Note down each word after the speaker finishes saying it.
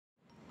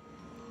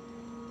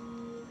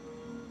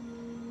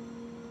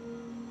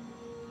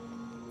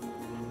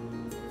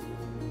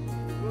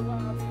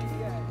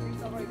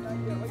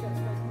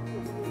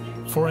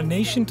For a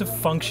nation to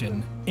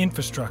function,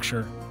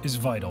 infrastructure is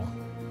vital.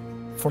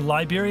 For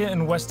Liberia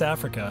and West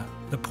Africa,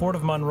 the port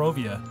of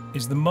Monrovia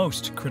is the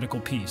most critical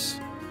piece.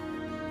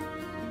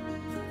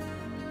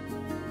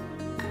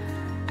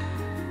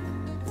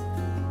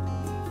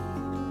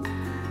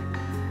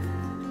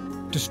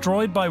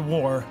 Destroyed by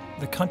war,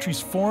 the country's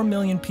 4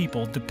 million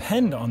people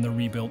depend on the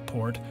rebuilt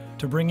port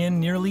to bring in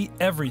nearly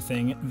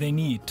everything they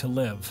need to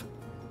live.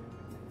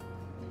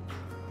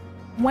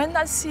 When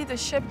I see the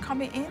ship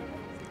coming in,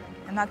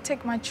 and I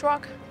take my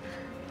truck,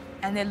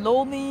 and they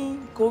load me,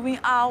 going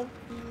out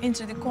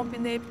into the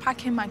company,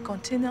 packing my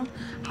container,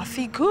 I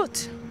feel good,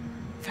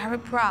 very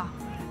proud.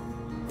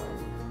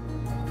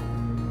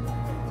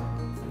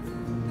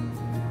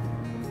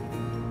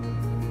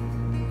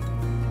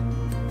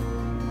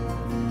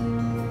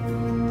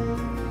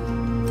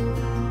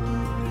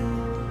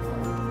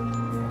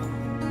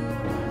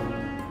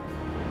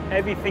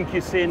 Everything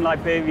you see in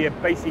Liberia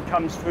basically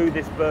comes through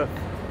this berth.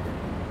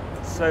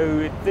 So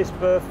if this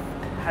berth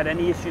had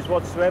any issues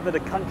whatsoever, the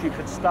country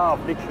could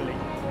starve, literally.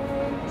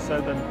 So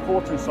the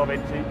importance of it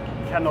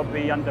cannot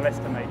be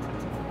underestimated.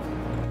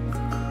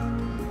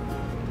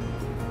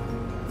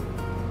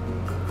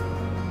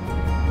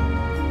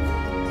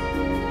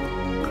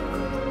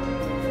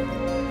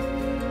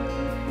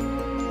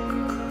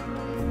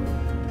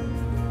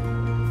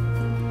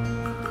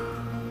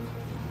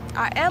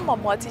 I am a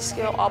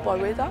multi-scale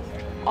operator,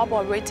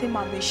 operating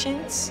my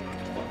machines.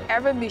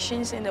 Every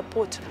machine in the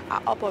port,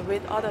 I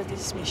operate all of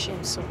these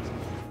machines. So.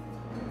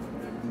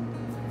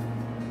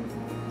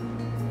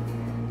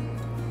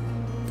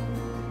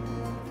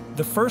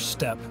 The first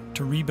step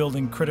to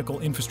rebuilding critical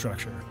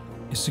infrastructure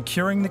is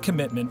securing the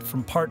commitment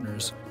from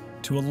partners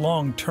to a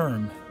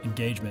long-term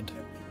engagement.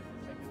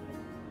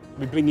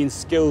 We bring in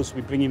skills,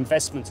 we bring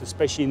investments,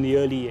 especially in the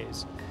early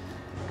years.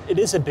 It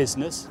is a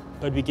business,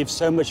 but we give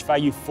so much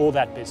value for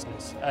that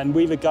business, and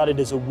we regard it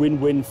as a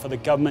win-win for the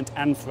government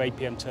and for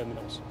APM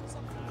terminals.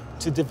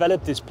 To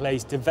develop this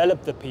place,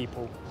 develop the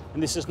people,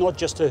 and this is not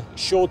just a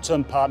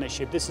short-term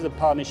partnership, this is a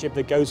partnership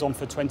that goes on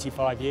for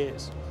 25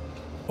 years.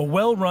 A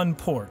well-run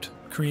port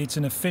creates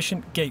an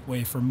efficient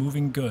gateway for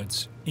moving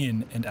goods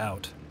in and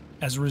out.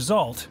 As a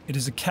result, it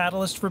is a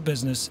catalyst for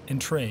business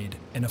and trade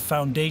and a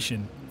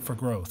foundation for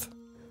growth.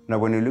 Now,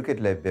 when you look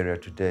at Liberia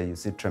today, you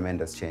see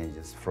tremendous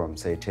changes from,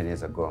 say, 10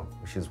 years ago,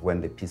 which is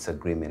when the peace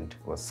agreement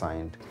was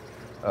signed.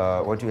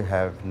 What you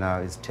have now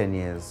is 10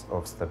 years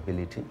of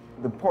stability.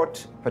 The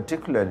port,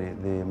 particularly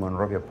the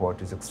Monrovia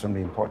port, is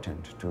extremely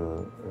important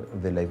to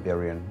the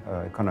Liberian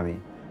economy.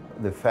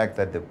 The fact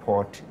that the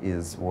port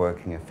is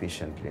working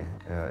efficiently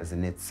is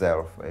in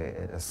itself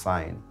a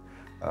sign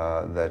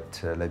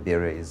that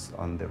Liberia is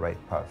on the right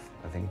path,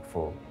 I think,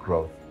 for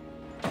growth.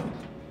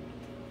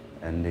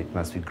 And it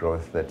must be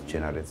growth that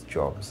generates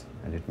jobs,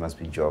 and it must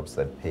be jobs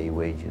that pay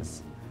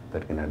wages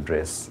that can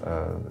address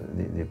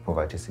the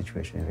poverty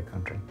situation in the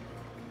country.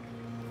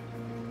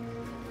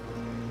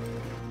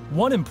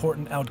 One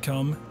important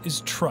outcome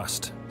is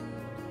trust.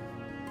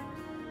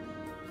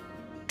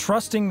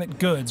 Trusting that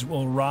goods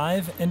will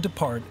arrive and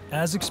depart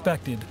as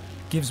expected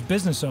gives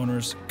business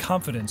owners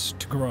confidence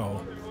to grow.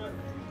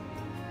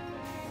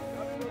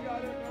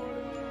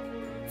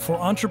 For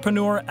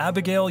entrepreneur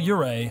Abigail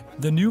Ure,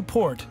 the new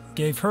port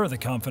gave her the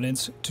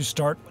confidence to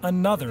start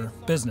another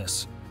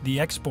business, the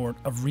export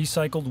of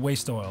recycled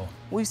waste oil.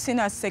 We've seen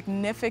a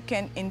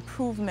significant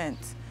improvement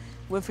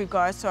with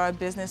regards to our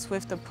business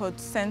with the port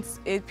since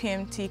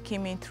APMT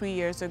came in 3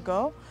 years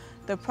ago.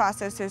 The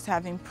processes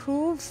have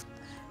improved,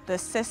 the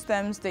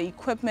systems, the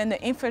equipment,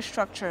 the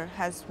infrastructure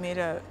has made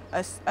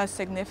a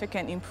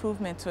significant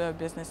improvement to our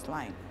business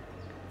line.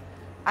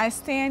 I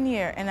stand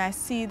here and I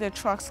see the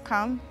trucks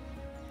come,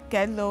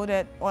 get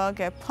loaded, oil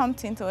get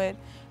pumped into it,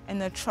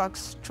 and the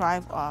trucks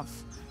drive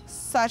off.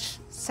 Such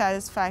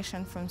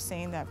satisfaction from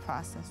seeing that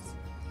process.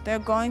 They're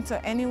going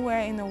to anywhere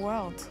in the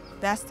world.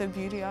 That's the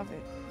beauty of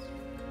it.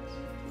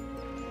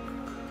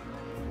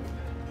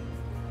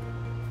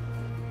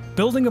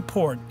 Building a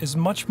port is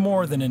much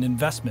more than an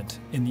investment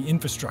in the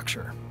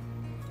infrastructure.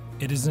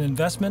 It is an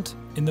investment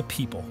in the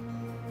people.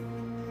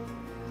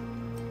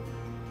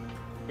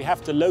 We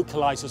have to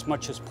localize as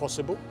much as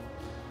possible.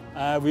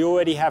 We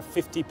already have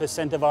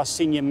 50% of our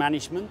senior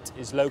management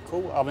is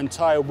local. Our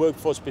entire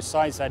workforce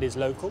besides that is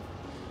local.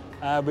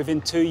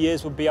 Within 2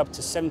 years, we'll be up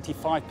to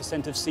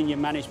 75% of senior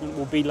management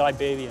will be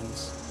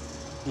Liberians.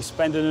 We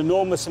spend an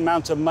enormous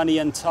amount of money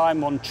and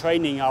time on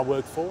training our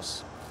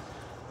workforce.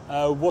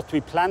 What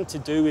we plan to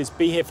do is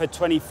be here for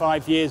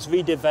 25 years,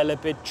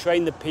 redevelop it,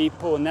 train the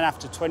people, and then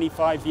after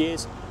 25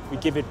 years, we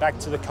give it back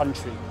to the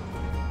country.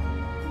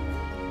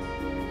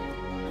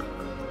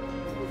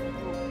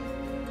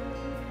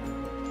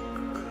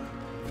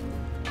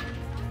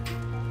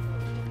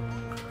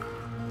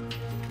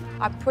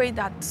 I pray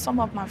that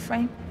some of my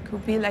friends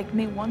could be like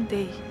me one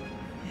day.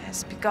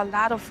 Yes, because a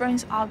lot of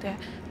friends out there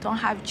don't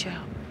have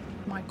job.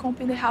 My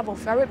company have a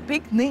very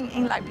big name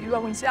in Liberia.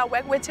 When you say I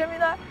work with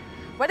terminal,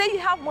 whether you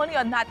have money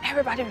or not,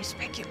 everybody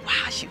respect you.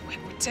 Wow, she work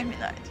with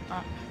terminal.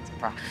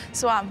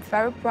 So I'm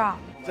very proud.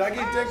 Jackie,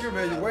 thank you,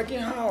 man. You're working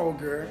hard,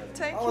 girl.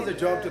 Thank How was you. the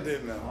job today,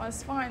 man? It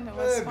was fine. It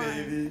was Hey, fine.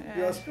 baby. Yeah.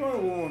 You're a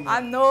strong woman. I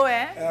know,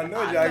 eh? I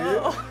know, Jackie.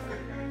 know.